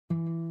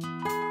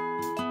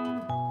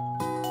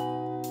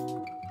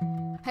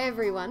Hi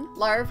everyone,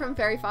 Laura from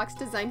Fairy Fox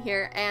Design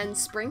here, and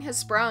spring has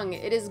sprung.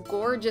 It is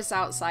gorgeous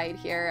outside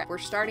here. We're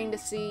starting to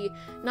see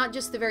not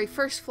just the very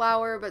first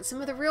flower, but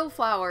some of the real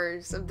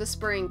flowers of the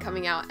spring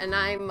coming out, and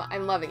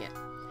I'm loving it.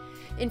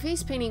 In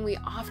face painting, we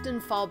often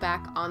fall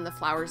back on the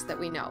flowers that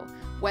we know,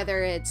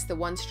 whether it's the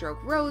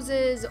one-stroke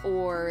roses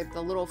or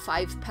the little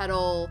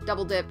 5-petal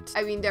double-dipped.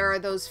 I mean, there are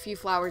those few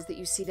flowers that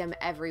you see them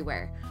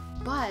everywhere.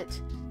 But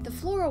the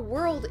floral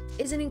world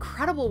is an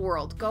incredible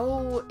world.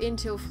 Go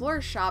into a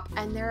florist shop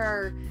and there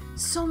are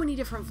so many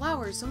different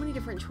flowers, so many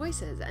different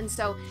choices. And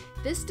so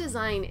this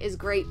design is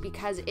great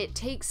because it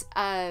takes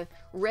a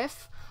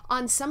riff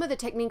on some of the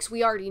techniques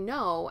we already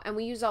know and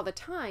we use all the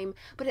time,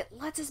 but it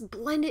lets us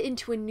blend it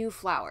into a new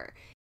flower.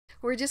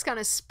 We're just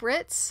gonna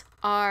spritz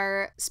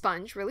our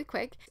sponge really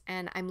quick,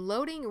 and I'm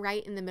loading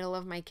right in the middle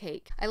of my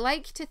cake. I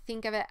like to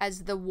think of it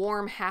as the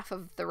warm half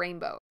of the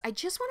rainbow. I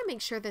just want to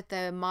make sure that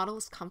the model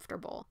is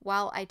comfortable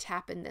while I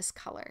tap in this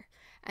color.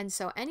 And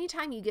so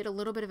anytime you get a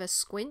little bit of a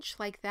squinch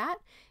like that,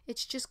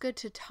 it's just good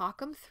to talk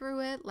them through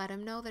it, let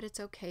them know that it's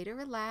okay to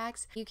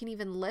relax. You can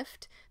even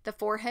lift the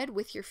forehead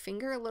with your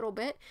finger a little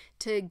bit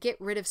to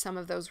get rid of some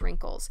of those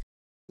wrinkles.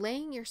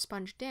 Laying your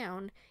sponge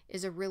down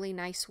is a really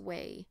nice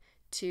way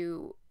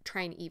to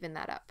try and even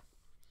that up.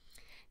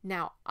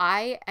 Now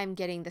I am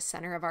getting the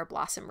center of our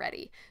blossom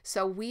ready.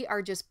 So we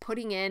are just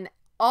putting in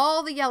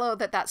all the yellow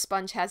that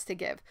sponge has to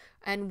give.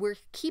 And we're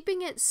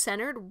keeping it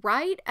centered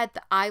right at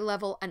the eye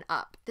level and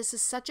up. This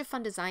is such a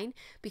fun design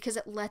because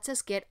it lets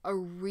us get a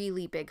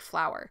really big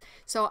flower.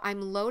 So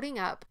I'm loading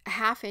up a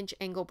 1/2-inch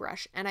angle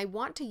brush, and I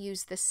want to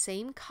use the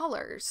same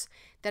colors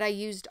that I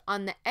used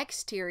on the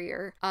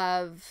exterior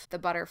of the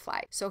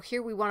butterfly. So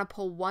here we want to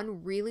pull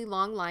one really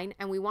long line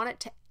and we want it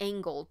to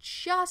angle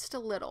just a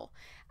little.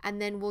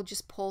 And then we'll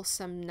just pull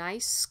some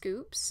nice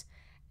scoops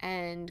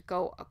and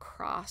go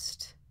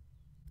across.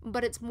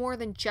 But it's more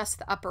than just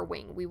the upper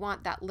wing. We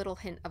want that little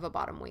hint of a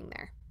bottom wing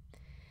there.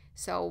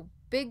 So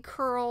big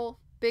curl,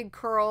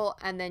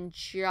 and then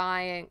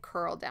giant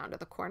curl down to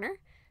the corner,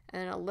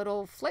 and then a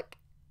little flick.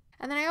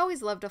 And then I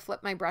always love to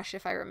flip my brush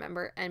if I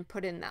remember and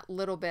put in that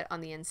little bit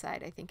on the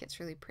inside. I think it's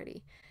really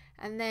pretty.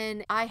 And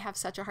then I have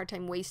such a hard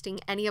time wasting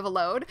any of a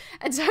load.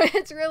 And so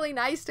it's really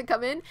nice to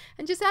come in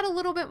and just add a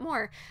little bit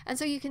more. And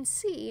so you can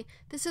see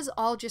this is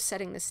all just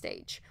setting the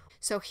stage.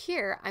 So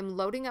here I'm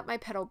loading up my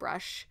petal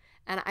brush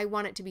and I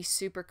want it to be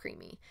super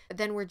creamy.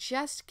 Then we're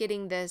just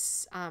getting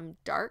this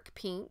dark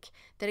pink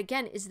that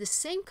again is the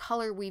same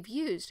color we've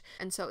used.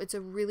 And so it's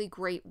a really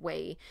great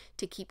way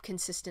to keep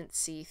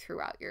consistency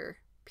throughout your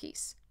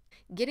piece.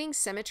 Getting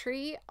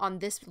symmetry on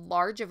this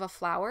large of a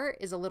flower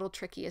is a little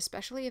tricky,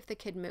 especially if the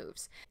kid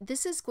moves.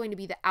 This is going to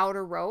be the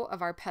outer row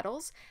of our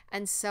petals,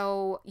 and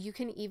so you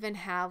can even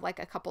have like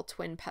a couple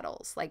twin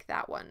petals like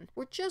that one.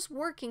 We're just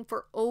working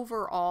for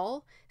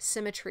overall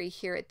symmetry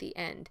here at the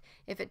end.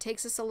 If it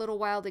takes us a little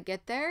while to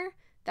get there,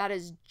 that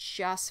is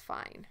just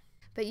fine.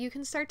 But you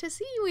can start to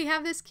see we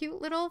have this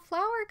cute little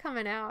flower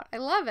coming out. I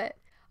love it.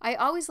 I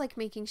always like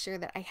making sure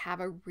that I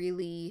have a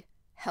really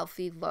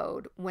healthy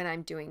load when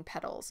I'm doing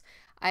petals.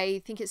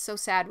 I think it's so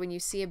sad when you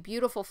see a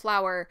beautiful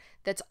flower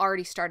that's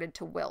already started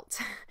to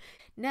wilt.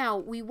 Now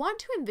we want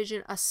to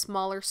envision a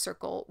smaller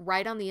circle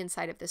right on the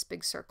inside of this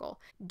big circle.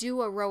 Do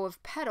a row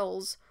of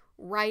petals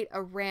right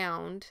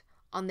around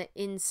on the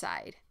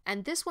inside.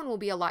 And this one will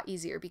be a lot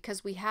easier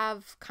because we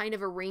have kind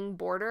of a ring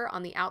border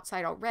on the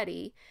outside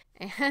already.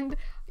 And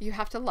you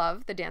have to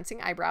love the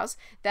dancing eyebrows.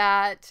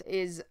 That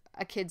is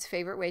a kid's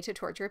favorite way to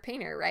torture a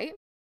painter, right?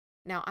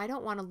 Now I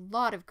don't want a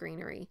lot of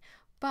greenery,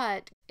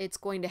 but it's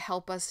going to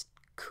help us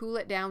cool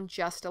it down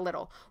just a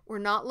little. We're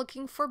not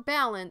looking for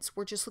balance,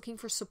 we're just looking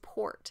for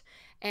support.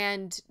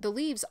 And the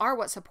leaves are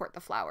what support the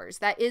flowers.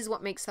 That is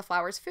what makes the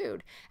flowers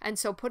food. And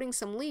so putting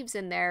some leaves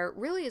in there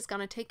really is going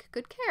to take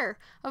good care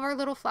of our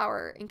little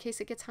flower in case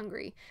it gets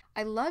hungry.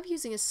 I love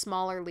using a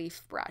smaller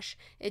leaf brush.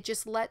 It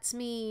just lets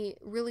me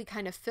really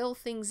kind of fill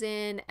things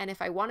in, and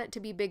if I want it to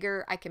be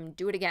bigger, I can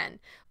do it again.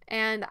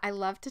 And I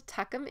love to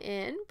tuck them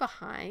in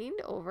behind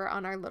over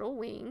on our little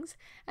wings.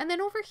 And then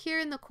over here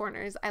in the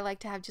corners, I like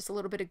to have just a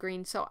little bit of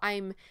green. So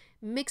I'm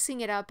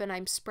mixing it up and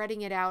I'm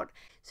spreading it out.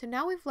 So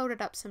now we've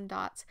loaded up some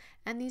dots,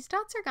 and these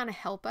dots are going to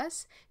help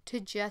us to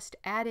just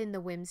add in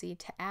the whimsy,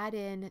 to add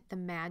in the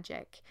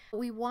magic.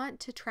 We want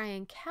to try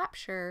and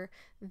capture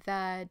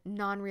the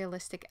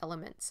non-realistic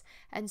elements.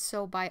 And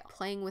so by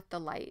playing with the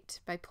light,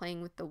 by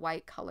playing with the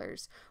white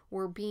colors,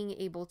 we're being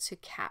able to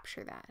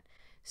capture that.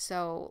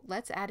 So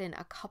let's add in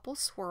a couple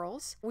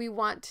swirls. We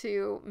want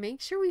to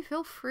make sure we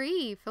feel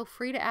free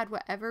to add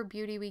whatever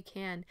beauty we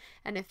can.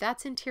 And if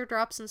that's in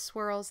teardrops and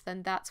swirls,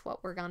 then that's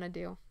what we're gonna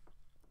do.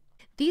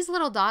 These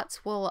little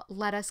dots will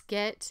let us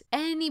get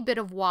any bit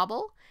of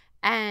wobble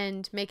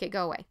and make it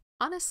go away.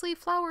 Honestly,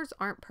 flowers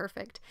aren't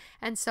perfect.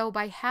 And so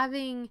by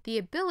having the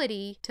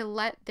ability to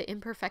let the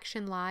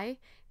imperfection lie,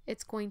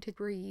 it's going to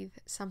breathe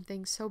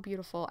something so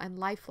beautiful and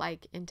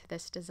lifelike into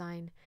this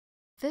design.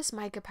 This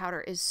mica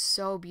powder is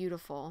so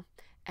beautiful,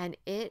 and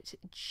it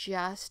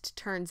just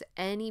turns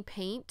any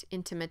paint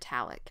into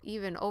metallic,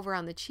 even over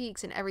on the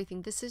cheeks and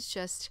everything. This is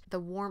just the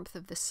warmth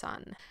of the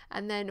sun.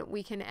 And then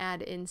we can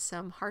add in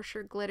some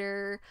harsher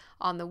glitter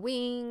on the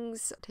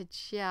wings to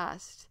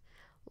just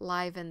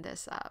liven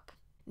this up.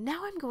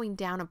 Now I'm going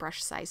down a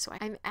brush size, so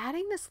I'm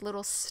adding this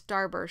little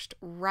starburst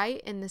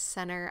right in the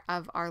center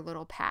of our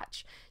little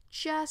patch,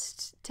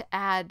 just to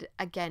add,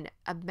 again,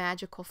 a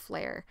magical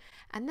flair.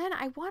 And then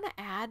I want to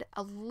add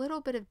a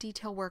little bit of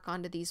detail work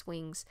onto these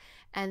wings,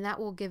 and that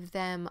will give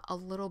them a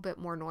little bit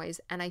more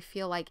noise, and I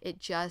feel like it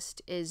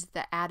just is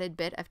the added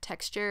bit of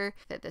texture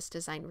that this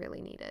design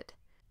really needed.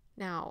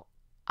 Now,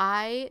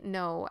 I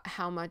know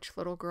how much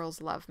little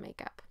girls love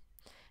makeup.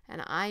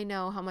 And I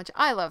know how much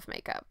I love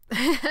makeup.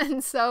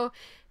 And so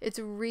it's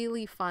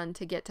really fun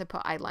to get to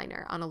put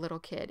eyeliner on a little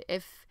kid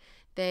if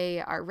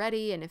they are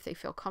ready and if they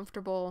feel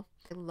comfortable.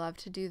 I love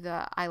to do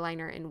the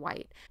eyeliner in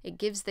white. It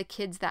gives the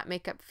kids that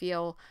makeup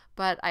feel,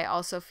 but I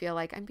also feel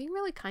like I'm being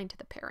really kind to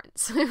the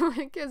parents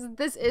because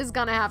this is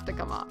gonna have to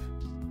come off.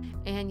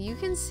 And you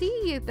can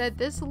see that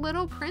this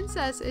little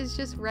princess is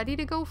just ready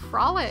to go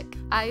frolic.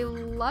 I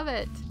love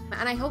it.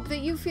 And I hope that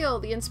you feel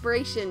the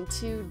inspiration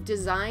to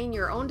design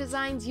your own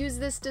designs, use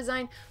this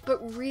design,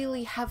 but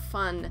really have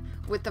fun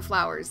with the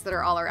flowers that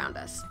are all around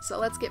us. So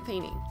let's get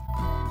painting.